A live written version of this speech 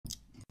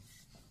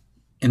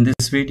In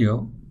this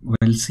video,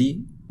 we'll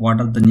see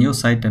what are the new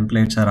site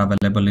templates are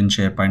available in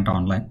SharePoint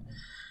Online,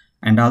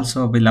 and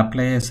also we'll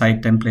apply a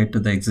site template to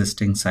the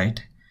existing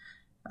site.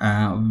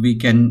 We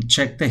can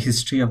check the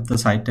history of the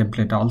site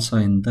template also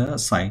in the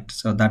site,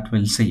 so that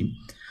we'll see.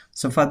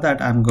 So for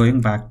that, I'm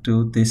going back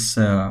to this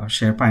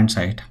SharePoint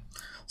site.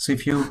 So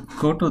if you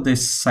go to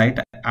this site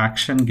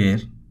action gear,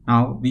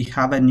 now we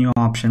have a new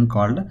option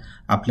called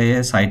apply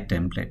a site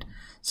template.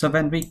 So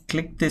when we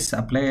click this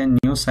apply a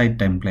new site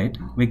template,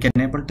 we can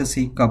able to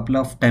see couple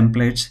of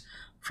templates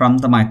from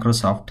the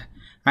Microsoft.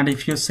 And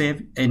if you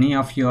save any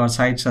of your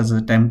sites as a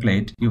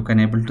template, you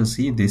can able to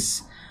see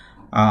this,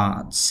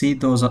 see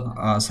those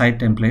site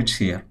templates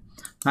here.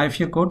 Now, if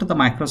you go to the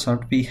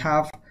Microsoft, we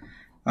have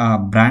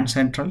brand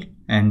central,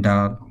 and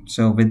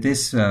so with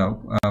this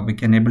we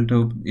can able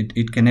to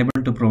it can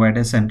able to provide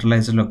a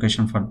centralized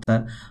location for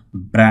the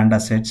brand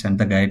assets and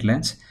the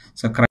guidelines.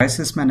 So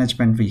crisis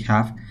management we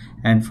have,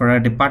 and for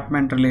a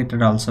department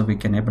related also we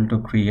can able to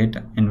create,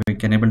 and we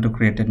can able to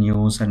create a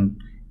news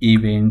and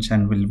events,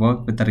 and we'll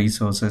work with the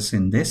resources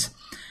in this.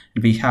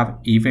 We have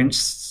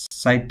events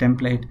site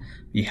template,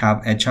 we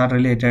have HR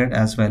related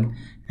as well,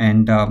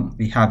 and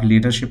we have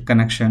leadership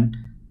connection,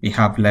 we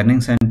have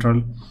learning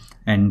central,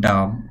 and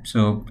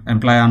so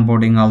employee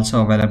onboarding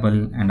also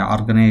available, and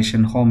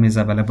organization home is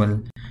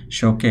available,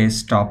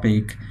 showcase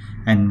topic,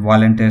 and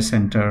volunteer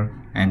center,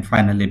 and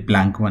finally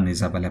blank one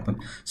is available.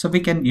 So we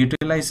can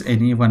utilize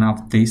any one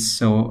of these.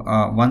 So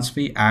once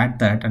we add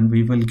that, and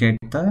we will get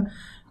that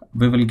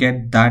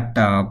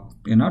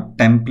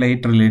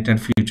template related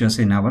features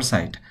in our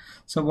site.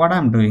 So what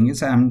I'm doing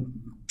is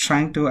I'm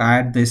trying to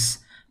add this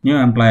new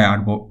employee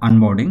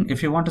onboarding.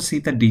 If you want to see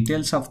the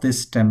details of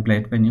this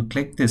template, when you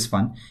click this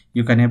one,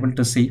 you can able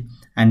to see,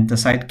 and the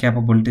site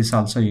capabilities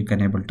also you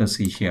can able to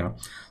see here.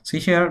 See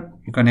here,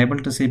 you can able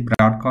to see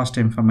broadcast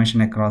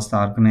information across the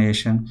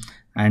organization,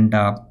 and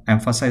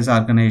emphasize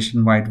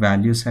organization wide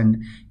values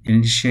and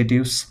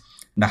initiatives,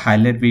 the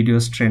highlight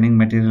videos, training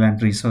material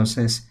and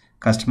resources,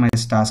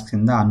 customize tasks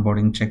in the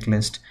onboarding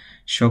checklist,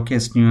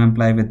 showcase new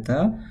employee with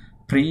the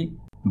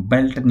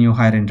pre-built new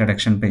hire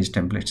introduction page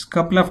templates.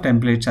 Couple of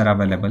templates are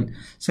available.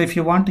 So if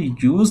you want to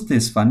use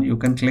this one, you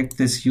can click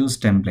this use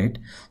template.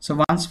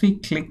 So once we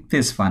click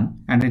this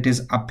one, and it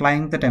is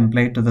applying the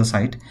template to the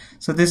site.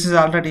 So this is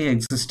already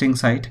existing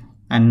site,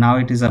 and now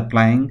it is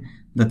applying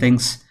the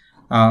things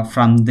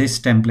from this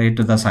template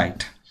to the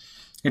site.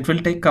 It will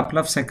take couple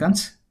of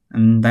seconds,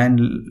 and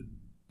then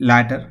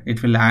later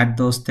it will add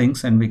those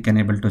things, and we can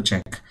able to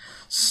check.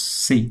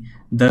 See,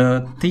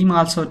 the theme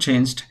also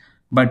changed,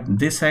 but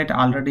this site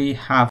already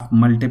have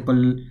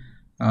multiple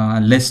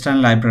lists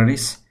and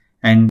libraries,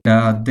 and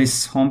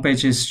this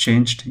homepage is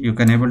changed. You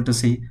can able to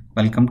see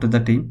welcome to the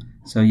team.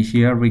 So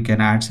here we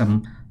can add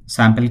some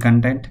sample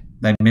content.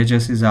 The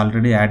images is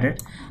already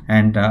added,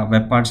 and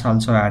web parts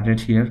also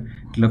added here.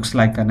 It looks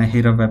like a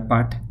hero web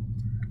part.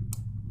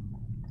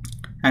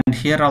 And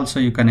here also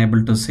you can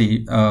able to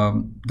see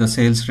the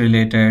sales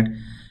related,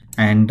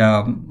 and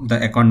the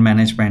account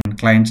management,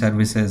 client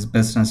services,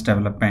 business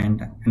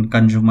development, and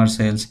consumer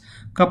sales.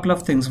 Couple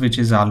of things which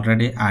is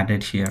already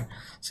added here.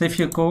 So if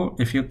you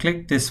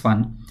click this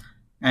one,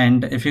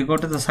 and if you go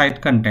to the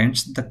site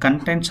contents, the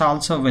contents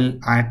also will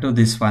add to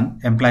this one,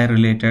 employee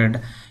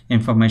related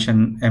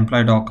information,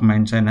 employee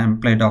documents, and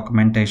employee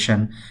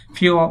documentation.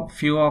 Few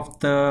of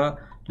the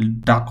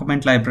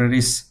document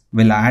libraries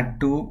will add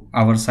to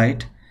our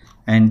site,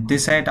 and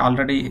this site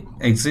already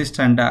exists,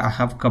 and I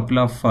have couple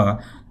of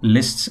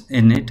lists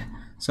in it.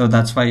 So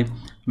that's why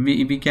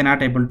we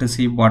cannot able to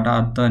see what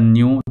are the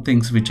new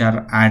things which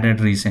are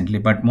added recently,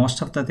 but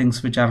most of the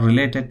things which are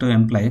related to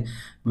employee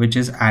which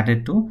is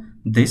added to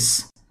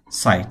this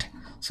site.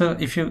 So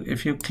if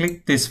you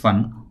click this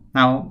one,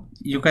 now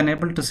you can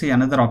able to see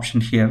another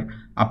option here,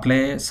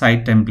 apply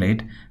site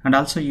template, and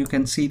also you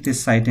can see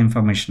this site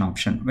information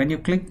option. When you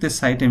click this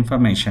site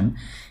information,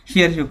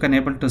 here you can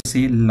able to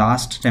see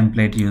last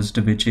template used,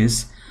 which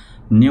is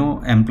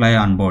new employee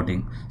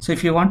onboarding. So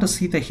if you want to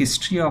see the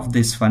history of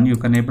this one, you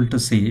can able to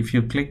see, if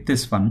you click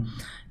this one,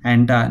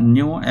 and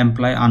new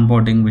employee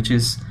onboarding, which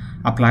is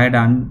applied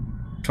on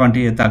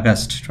 20th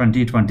August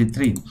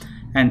 2023.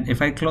 And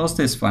if I close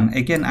this one,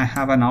 again I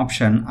have an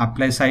option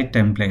apply site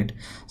template.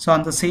 So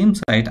on the same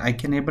site I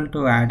can able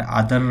to add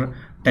other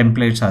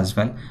templates as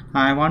well.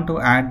 Now I want to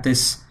add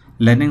this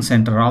learning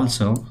center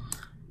also.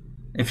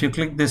 If you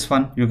click this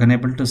one, you can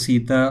able to see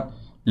the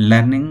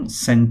learning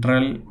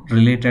central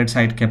related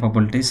site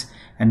capabilities,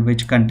 and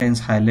which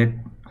contains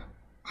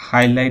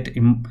highlight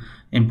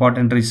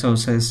important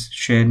resources,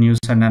 share news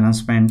and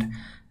announcement,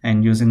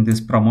 and using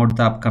this promote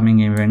the upcoming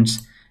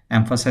events,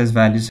 emphasize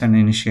values and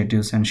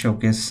initiatives, and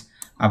showcase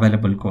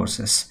available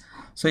courses.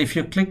 So if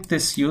you click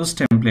this use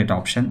template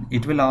option,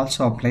 it will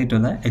also apply to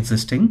the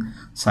existing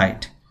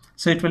site.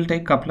 So it will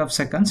take couple of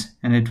seconds,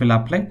 and it will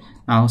apply.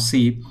 Now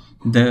see,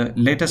 the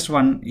latest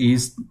one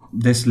is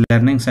this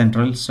learning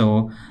central.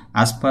 So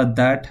as per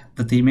that,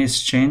 the theme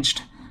is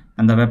changed,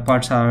 and the web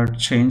parts are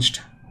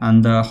changed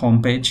on the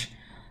home page,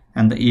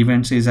 and the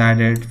events is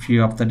added.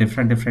 Few of the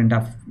different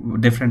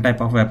different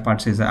type of web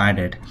parts is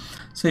added.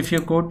 So if you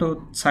go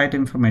to site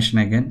information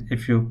again,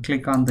 if you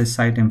click on this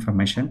site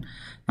information,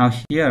 now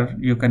here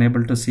you can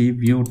able to see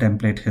view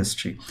template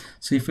history.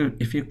 So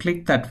if you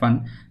click that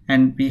one,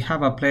 and we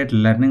have applied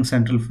Learning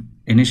Central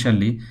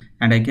initially,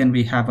 and again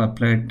we have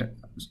applied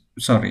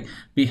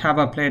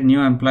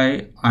new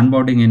employee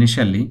onboarding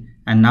initially,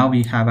 and now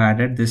we have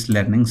added this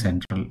Learning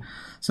Central.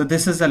 So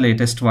this is the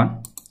latest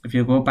one. If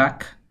you go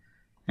back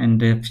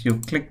and if you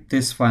click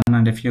this one,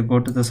 and if you go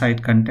to the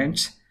site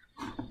contents,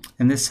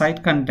 in this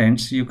site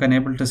contents you can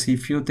able to see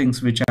few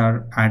things which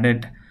are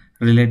added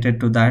related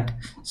to that.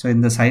 So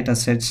in the site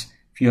assets,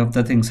 few of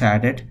the things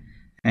added,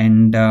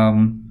 and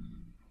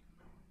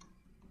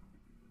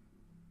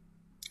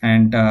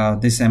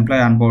this employee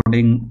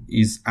onboarding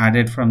is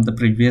added from the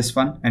previous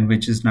one, and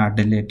which is not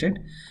deleted.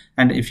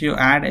 And if you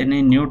add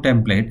any new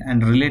template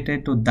and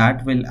related to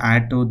that, will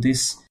add to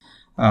this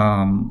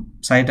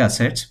site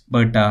assets,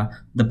 but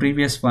the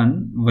previous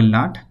one will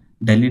not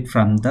delete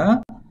from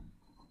the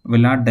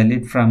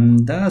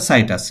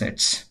site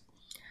assets.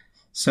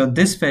 So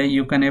this way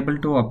you can able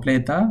to apply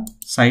the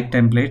site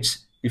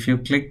templates. If you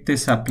click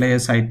this apply a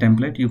site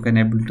template, you can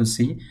able to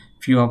see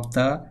few of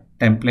the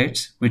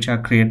templates which are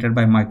created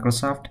by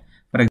Microsoft.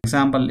 For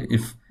example,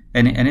 if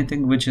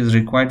anything which is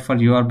required for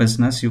your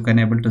business, you can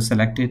able to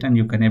select it and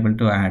you can able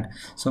to add.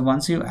 So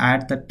once you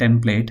add the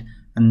template,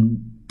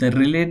 and the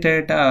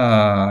related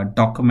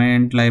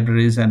document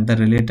libraries and the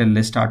related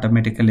list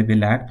automatically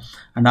will add,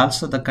 and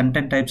also the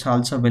content types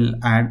also will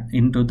add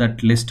into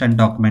that list and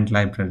document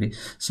library.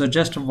 So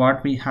just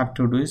what we have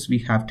to do is we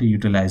have to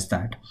utilize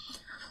that.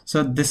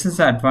 So this is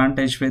the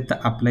advantage with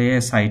the apply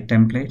a site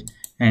template,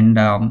 and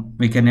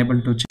we can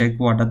able to check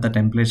what are the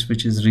templates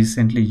which is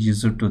recently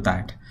used to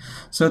that.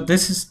 So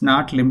this is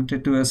not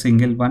limited to a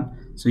single one,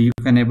 so you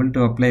can able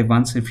to apply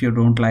once if you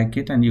don't like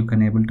it, and you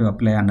can able to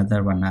apply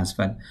another one as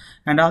well.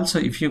 And also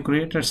if you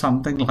created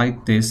something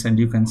like this, and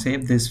you can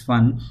save this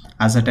one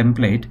as a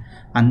template,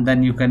 and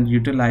then you can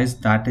utilize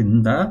that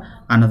in the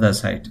another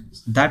site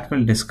that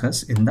we'll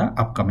discuss in the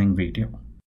upcoming video.